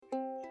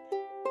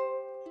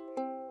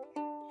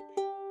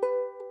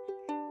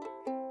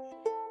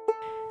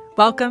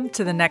Welcome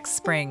to The Next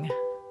Spring,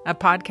 a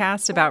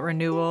podcast about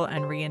renewal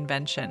and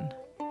reinvention.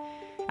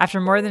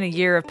 After more than a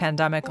year of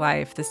pandemic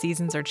life, the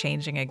seasons are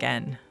changing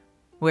again.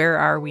 Where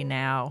are we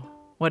now?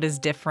 What is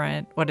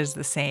different? What is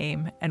the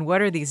same? And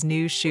what are these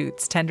new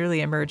shoots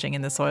tenderly emerging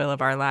in the soil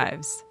of our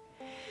lives?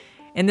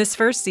 In this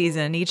first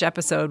season, each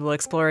episode will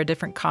explore a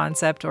different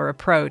concept or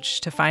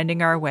approach to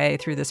finding our way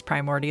through this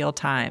primordial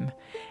time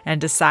and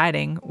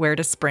deciding where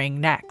to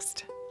spring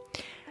next.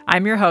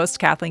 I'm your host,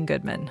 Kathleen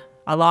Goodman,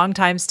 a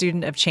longtime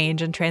student of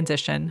change and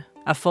transition,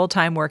 a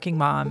full-time working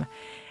mom,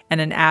 and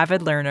an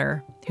avid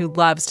learner who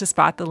loves to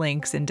spot the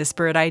links in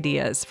disparate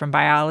ideas from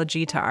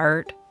biology to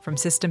art, from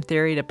system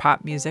theory to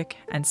pop music,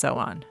 and so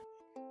on.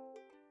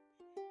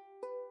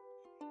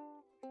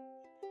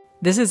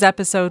 This is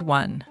episode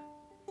 1,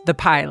 The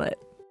Pilot.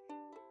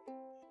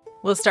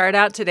 We'll start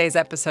out today's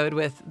episode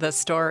with the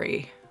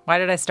story. Why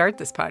did I start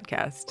this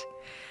podcast?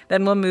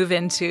 Then we'll move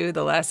into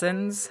the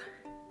lessons.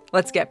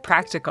 Let's get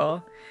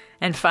practical.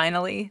 And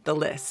finally, the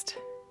list.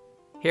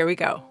 Here we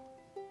go.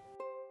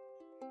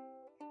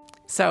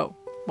 So,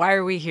 why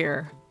are we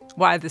here?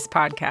 Why this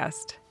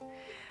podcast?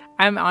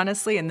 I'm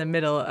honestly in the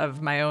middle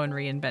of my own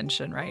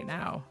reinvention right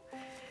now.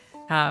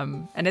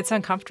 And it's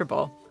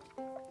uncomfortable.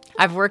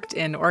 I've worked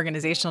in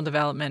organizational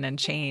development and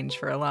change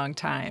for a long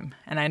time,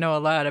 and I know a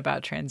lot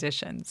about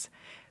transitions.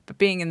 But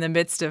being in the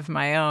midst of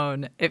my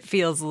own, it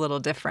feels a little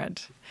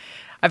different.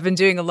 I've been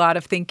doing a lot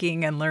of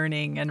thinking and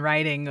learning and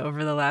writing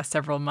over the last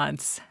several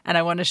months, and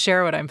I want to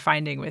share what I'm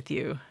finding with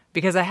you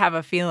because I have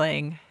a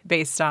feeling,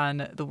 based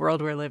on the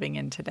world we're living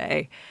in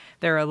today,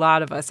 there are a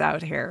lot of us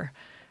out here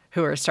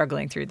who are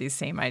struggling through these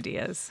same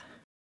ideas.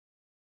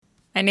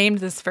 I named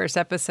this first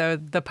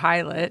episode The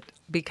Pilot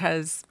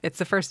because it's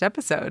the first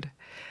episode.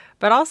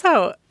 But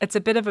also, it's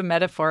a bit of a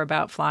metaphor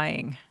about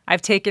flying.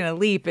 I've taken a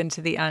leap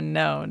into the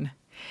unknown,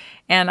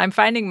 and I'm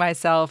finding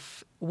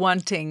myself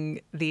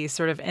wanting the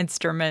sort of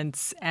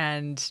instruments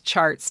and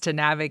charts to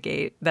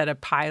navigate that a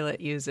pilot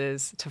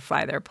uses to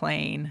fly their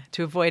plane,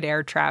 to avoid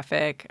air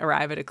traffic,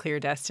 arrive at a clear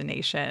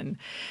destination,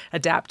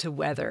 adapt to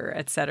weather,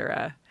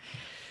 etc.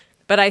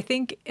 But I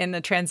think in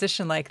a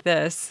transition like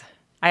this,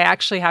 I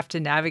actually have to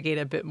navigate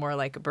a bit more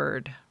like a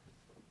bird.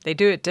 They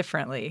do it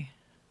differently.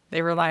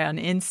 They rely on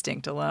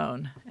instinct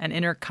alone, an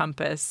inner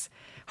compass,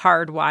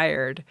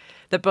 hardwired,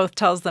 that both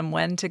tells them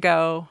when to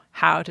go,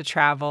 how to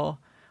travel,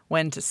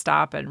 when to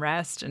stop and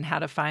rest, and how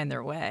to find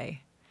their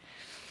way.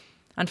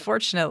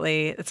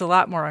 Unfortunately, it's a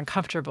lot more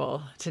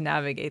uncomfortable to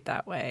navigate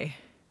that way.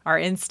 Our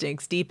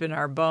instincts deep in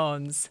our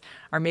bones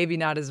are maybe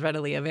not as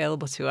readily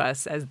available to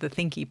us as the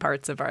thinky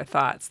parts of our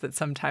thoughts that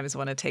sometimes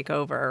want to take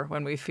over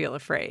when we feel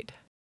afraid.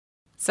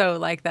 So,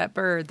 like that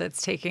bird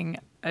that's taking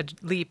a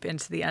leap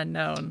into the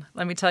unknown,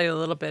 let me tell you a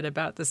little bit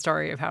about the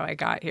story of how I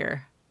got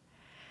here.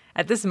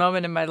 At this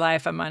moment in my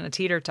life, I'm on a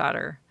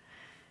teeter-totter.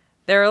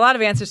 There are a lot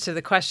of answers to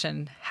the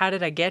question, how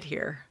did I get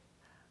here?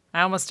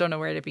 I almost don't know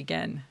where to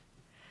begin.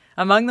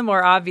 Among the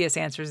more obvious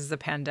answers is the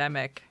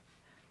pandemic.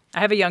 I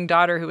have a young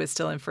daughter who was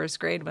still in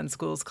first grade when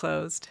schools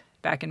closed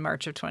back in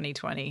March of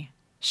 2020.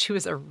 She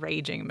was a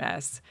raging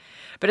mess.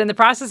 But in the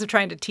process of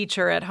trying to teach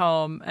her at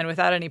home and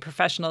without any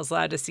professionals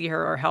allowed to see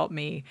her or help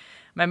me,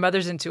 my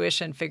mother's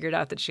intuition figured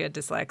out that she had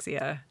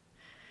dyslexia.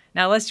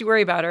 Now, lest you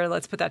worry about her,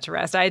 let's put that to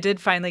rest. I did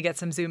finally get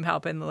some Zoom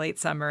help in the late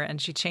summer, and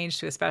she changed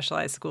to a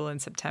specialized school in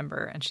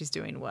September, and she's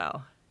doing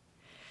well.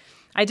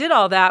 I did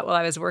all that while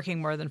I was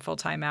working more than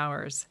full-time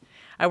hours.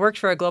 I worked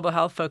for a global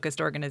health-focused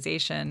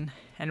organization,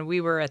 and we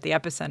were at the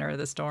epicenter of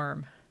the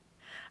storm.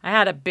 I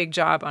had a big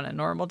job on a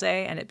normal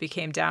day, and it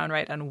became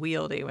downright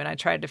unwieldy when I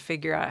tried to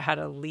figure out how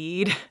to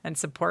lead and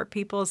support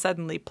people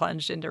suddenly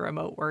plunged into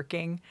remote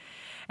working.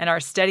 And our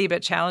steady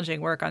but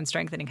challenging work on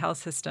strengthening health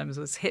systems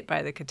was hit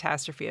by the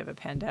catastrophe of a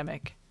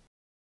pandemic.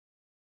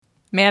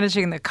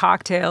 Managing the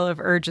cocktail of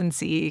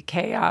urgency,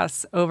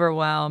 chaos,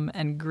 overwhelm,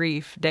 and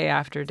grief day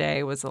after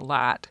day was a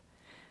lot.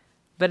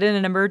 But in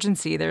an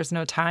emergency, there's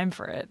no time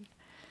for it.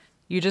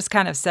 You just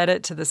kind of set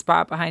it to the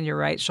spot behind your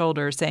right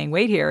shoulder, saying,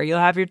 wait here, you'll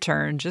have your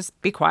turn,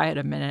 just be quiet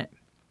a minute.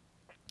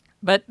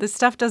 But this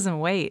stuff doesn't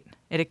wait.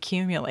 It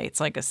accumulates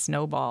like a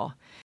snowball.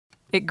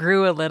 It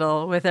grew a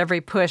little with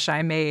every push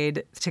I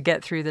made to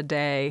get through the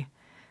day,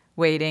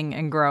 waiting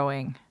and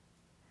growing.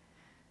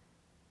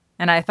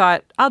 And I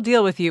thought, I'll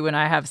deal with you when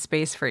I have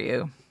space for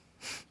you.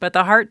 But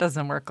the heart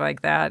doesn't work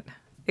like that.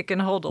 It can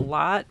hold a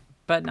lot,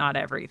 but not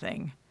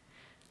everything.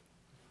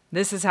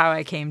 This is how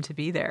I came to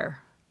be there,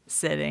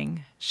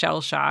 sitting,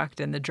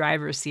 shell-shocked in the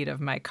driver's seat of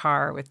my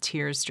car with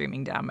tears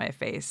streaming down my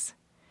face.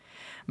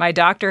 My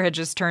doctor had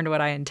just turned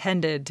what I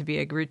intended to be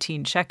a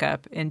routine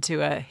checkup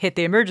into a hit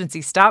the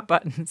emergency stop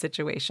button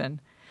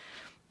situation.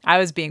 I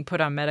was being put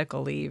on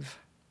medical leave.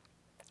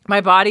 My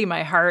body,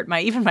 my heart,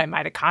 even my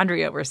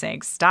mitochondria were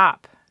saying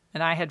stop,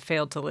 and I had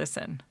failed to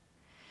listen.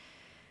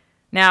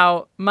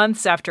 Now,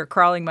 months after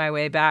crawling my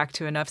way back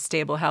to enough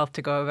stable health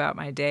to go about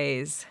my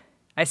days,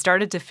 I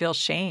started to feel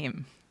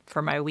shame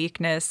for my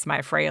weakness,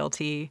 my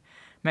frailty,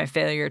 my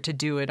failure to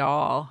do it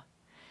all.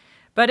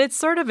 But it's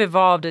sort of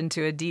evolved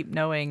into a deep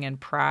knowing and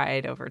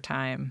pride over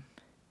time.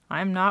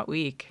 I'm not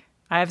weak.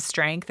 I have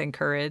strength and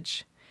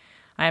courage.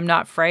 I am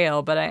not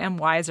frail, but I am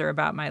wiser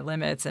about my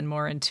limits and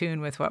more in tune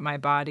with what my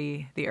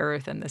body, the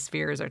earth, and the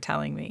spheres are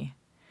telling me.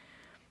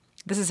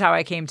 This is how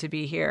I came to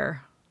be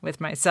here, with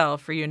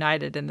myself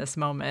reunited in this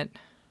moment,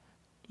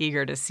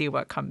 eager to see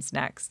what comes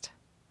next.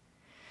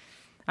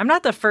 I'm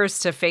not the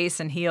first to face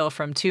and heal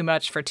from too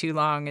much for too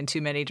long in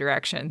too many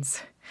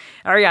directions.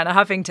 Arianna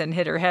Huffington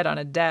hit her head on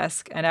a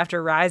desk, and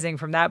after rising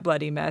from that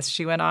bloody mess,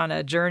 she went on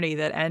a journey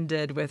that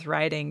ended with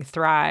writing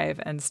Thrive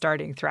and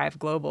starting Thrive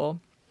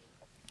Global.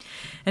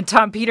 And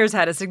Tom Peters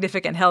had a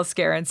significant health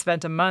scare and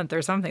spent a month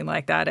or something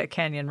like that at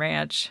Canyon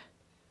Ranch,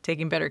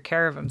 taking better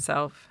care of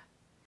himself.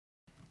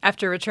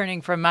 After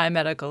returning from my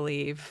medical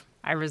leave,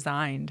 I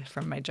resigned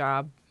from my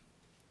job.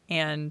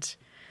 And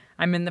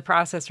I'm in the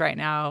process right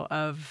now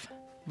of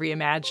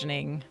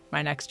reimagining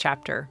my next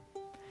chapter.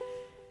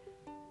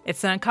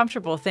 It's an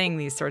uncomfortable thing,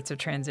 these sorts of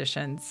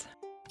transitions.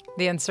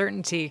 The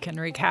uncertainty can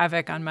wreak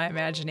havoc on my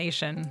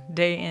imagination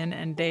day in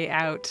and day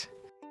out.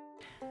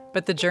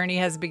 But the journey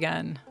has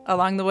begun.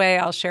 Along the way,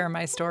 I'll share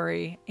my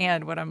story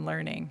and what I'm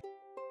learning.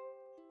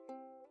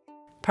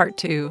 Part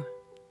 2,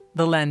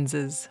 the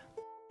lenses.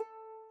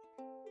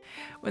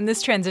 When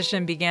this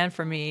transition began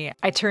for me,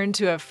 I turned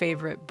to a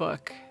favorite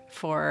book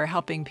for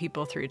helping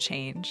people through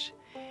change.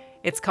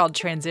 It's called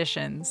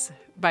Transitions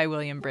by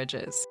William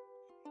Bridges,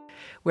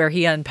 where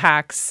he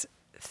unpacks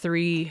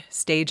 3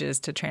 stages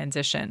to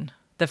transition.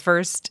 The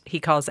first he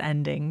calls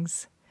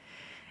endings,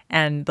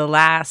 and the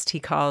last he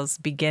calls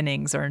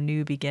beginnings or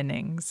new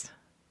beginnings,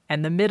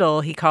 and the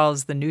middle he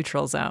calls the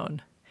neutral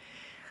zone.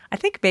 I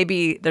think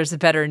maybe there's a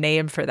better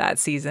name for that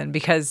season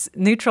because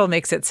neutral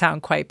makes it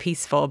sound quite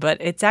peaceful, but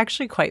it's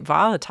actually quite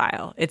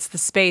volatile. It's the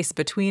space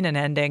between an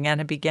ending and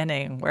a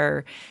beginning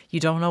where you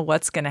don't know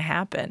what's going to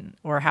happen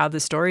or how the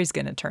story's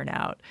going to turn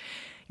out.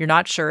 You're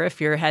not sure if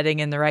you're heading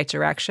in the right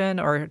direction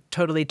or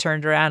totally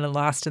turned around and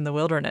lost in the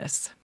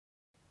wilderness.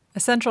 A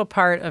central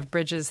part of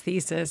Bridges'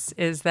 thesis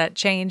is that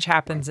change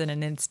happens in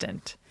an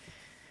instant.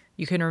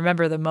 You can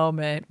remember the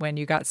moment when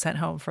you got sent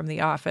home from the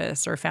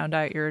office or found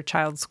out your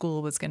child's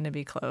school was going to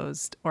be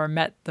closed or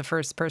met the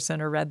first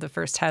person or read the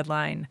first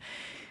headline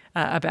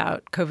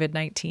about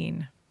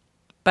COVID-19.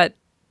 But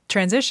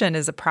transition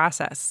is a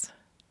process.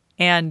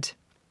 And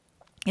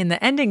in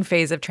the ending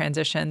phase of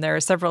transition, there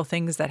are several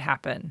things that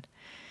happen.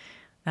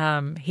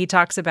 He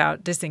talks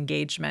about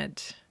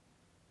disengagement,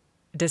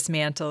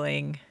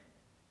 dismantling,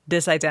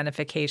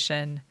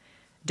 disidentification,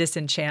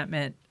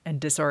 disenchantment,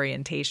 and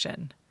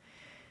disorientation.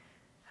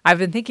 I've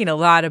been thinking a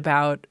lot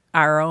about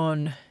our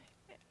own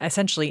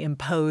essentially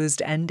imposed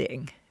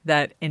ending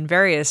that in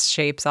various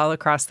shapes all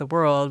across the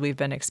world we've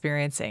been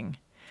experiencing.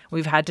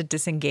 We've had to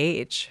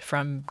disengage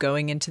from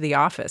going into the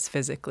office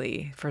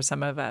physically for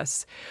some of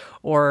us,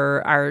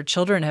 or our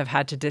children have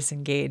had to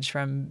disengage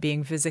from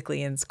being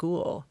physically in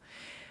school.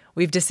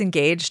 We've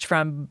disengaged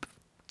from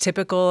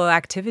typical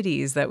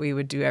activities that we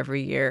would do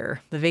every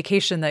year, the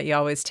vacation that you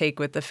always take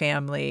with the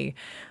family,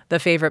 the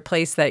favorite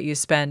place that you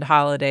spend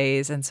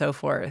holidays, and so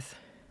forth.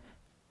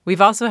 We've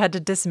also had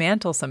to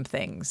dismantle some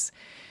things.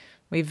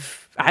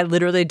 I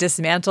literally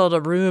dismantled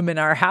a room in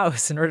our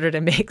house in order to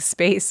make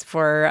space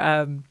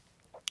for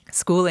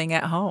schooling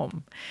at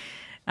home.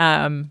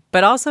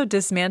 But also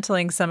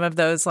dismantling some of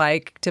those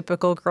like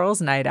typical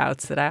girls' night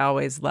outs that I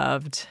always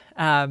loved.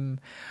 And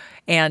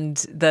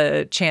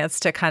the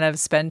chance to kind of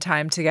spend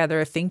time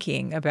together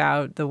thinking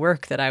about the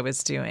work that I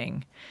was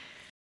doing.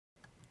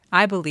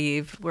 I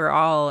believe we're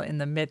all in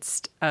the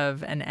midst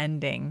of an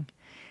ending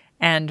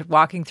and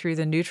walking through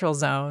the neutral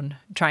zone,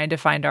 trying to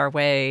find our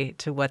way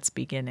to what's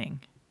beginning.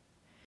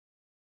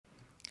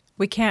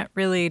 We can't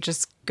really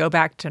just go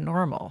back to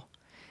normal.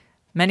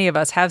 Many of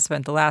us have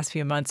spent the last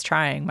few months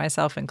trying,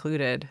 myself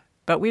included,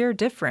 but we are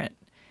different,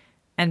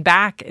 and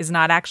back is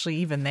not actually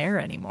even there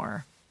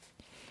anymore.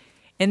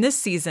 In this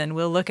season,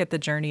 we'll look at the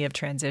journey of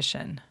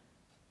transition.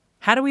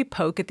 How do we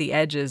poke at the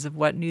edges of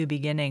what new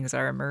beginnings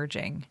are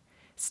emerging?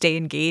 Stay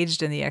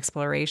engaged in the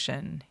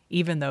exploration,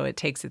 even though it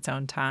takes its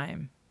own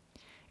time.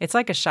 It's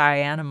like a shy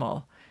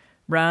animal.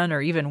 Run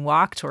or even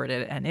walk toward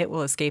it, and it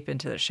will escape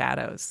into the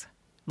shadows.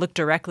 Look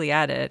directly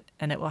at it,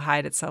 and it will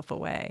hide itself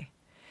away.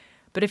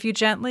 But if you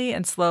gently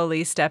and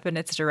slowly step in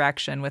its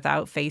direction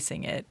without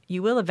facing it,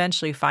 you will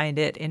eventually find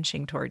it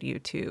inching toward you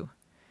too.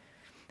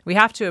 We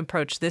have to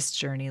approach this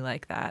journey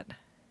like that.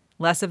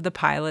 Less of the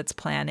pilot's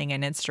planning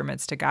and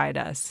instruments to guide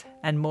us,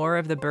 and more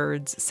of the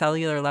bird's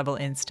cellular level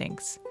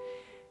instincts.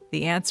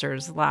 The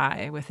answers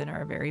lie within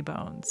our very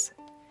bones.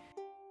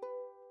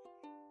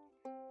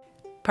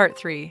 Part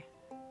 3,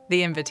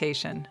 the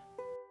invitation.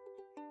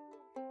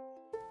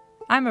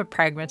 I'm a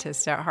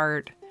pragmatist at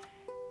heart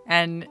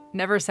and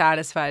never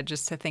satisfied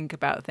just to think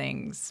about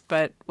things,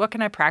 but what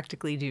can I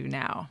practically do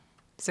now?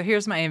 So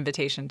here's my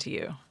invitation to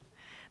you.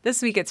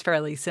 This week it's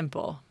fairly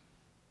simple.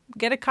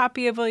 Get a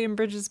copy of William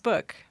Bridges'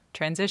 book,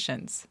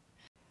 Transitions.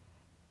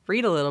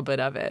 Read a little bit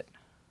of it,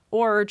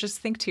 or just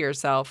think to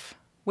yourself,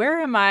 where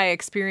am I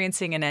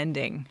experiencing an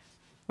ending?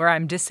 Where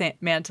I'm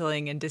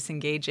dismantling and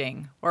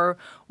disengaging, or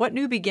what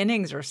new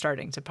beginnings are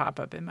starting to pop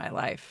up in my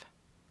life.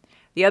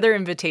 The other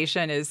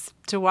invitation is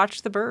to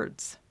watch the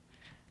birds.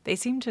 They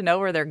seem to know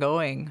where they're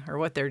going or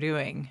what they're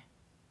doing.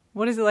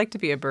 What is it like to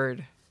be a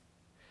bird?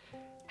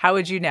 How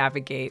would you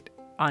navigate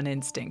on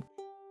instinct?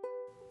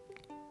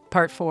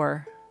 Part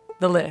 4,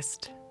 The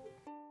List.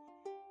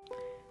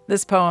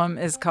 This poem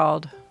is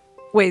called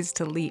Ways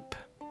to Leap.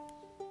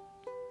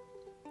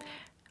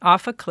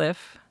 Off a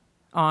cliff,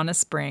 on a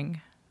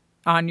spring,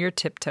 on your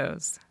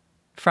tiptoes,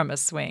 from a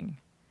swing,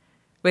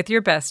 with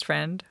your best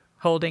friend,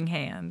 holding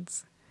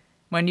hands,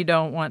 when you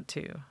don't want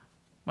to,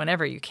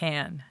 whenever you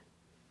can.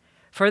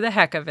 For the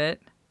heck of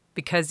it,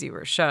 because you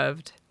were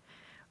shoved,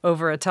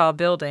 over a tall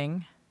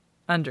building,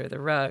 under the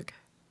rug.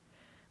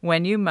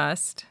 When you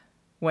must,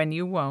 when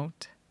you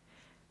won't,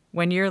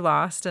 when you're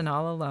lost and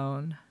all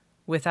alone,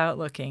 without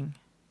looking,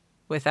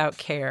 without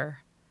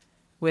care,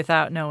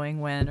 without knowing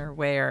when or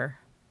where.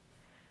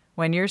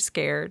 When you're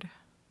scared,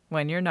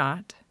 when you're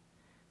not,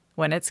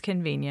 when it's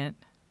convenient,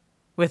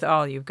 with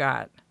all you've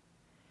got.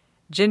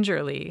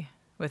 Gingerly,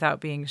 without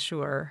being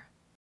sure,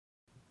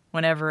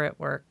 whenever it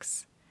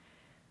works,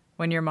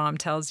 when your mom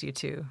tells you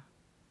to,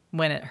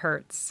 when it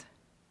hurts,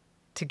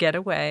 to get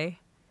away,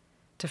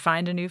 to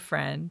find a new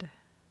friend,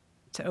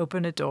 to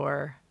open a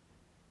door,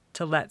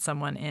 to let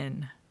someone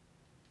in.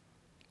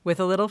 With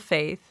a little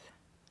faith,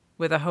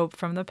 with a hope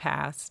from the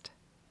past,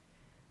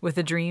 with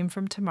a dream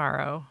from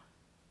tomorrow,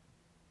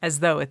 as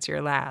though it's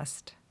your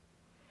last.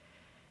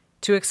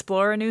 To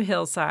explore a new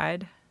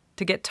hillside,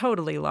 to get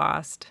totally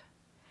lost,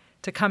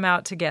 to come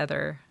out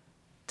together,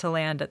 to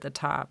land at the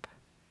top,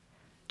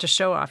 to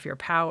show off your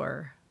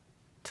power,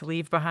 to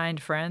leave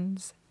behind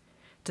friends,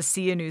 to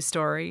see a new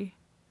story,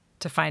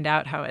 to find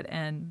out how it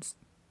ends.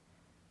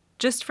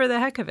 Just for the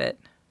heck of it,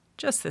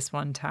 just this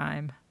one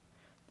time,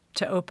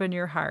 to open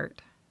your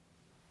heart,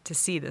 to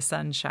see the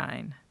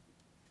sunshine.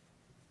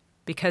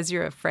 Because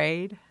you're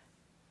afraid,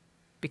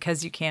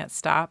 because you can't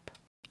stop,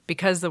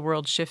 because the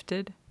world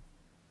shifted,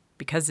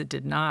 because it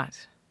did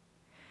not.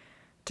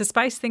 To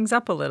spice things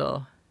up a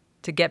little,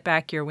 to get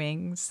back your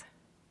wings,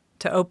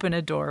 to open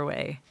a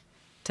doorway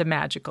to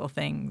magical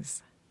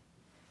things,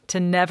 to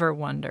never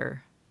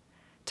wonder,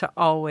 to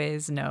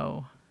always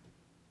know,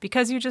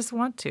 because you just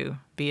want to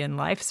be in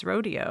life's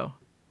rodeo,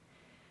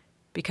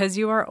 because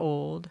you are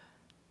old,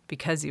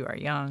 because you are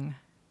young,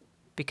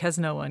 because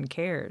no one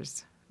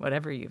cares,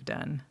 whatever you've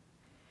done,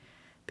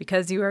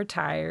 because you are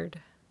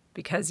tired,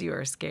 because you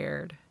are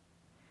scared,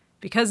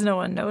 because no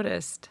one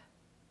noticed,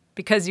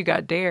 because you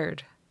got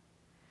dared,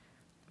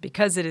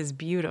 because it is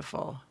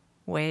beautiful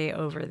way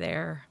over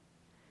there,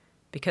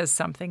 because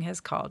something has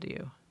called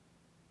you,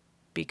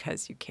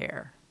 because you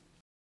care.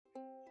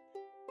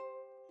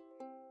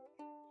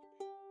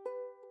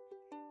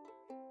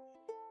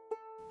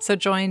 So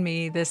join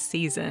me this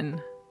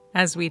season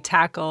as we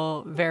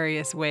tackle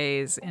various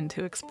ways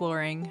into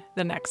exploring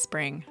the next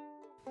spring.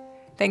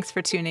 Thanks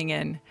for tuning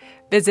in.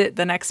 Visit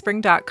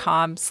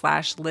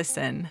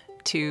thenextspring.com/listen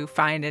to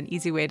find an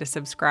easy way to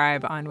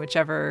subscribe on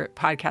whichever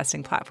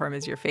podcasting platform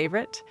is your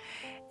favorite.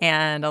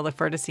 And I'll look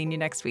forward to seeing you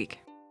next week.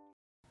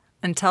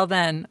 Until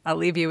then, I'll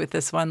leave you with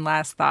this one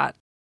last thought.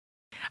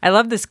 I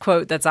love this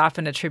quote that's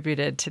often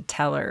attributed to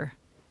Teller.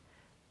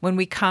 When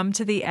we come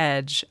to the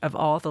edge of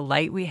all the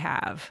light we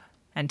have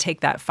and take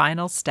that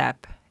final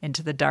step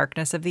into the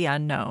darkness of the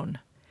unknown,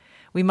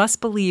 we must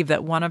believe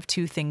that one of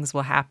two things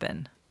will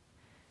happen.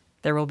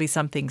 There will be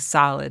something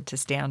solid to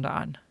stand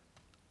on,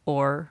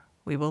 or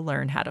we will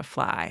learn how to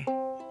fly.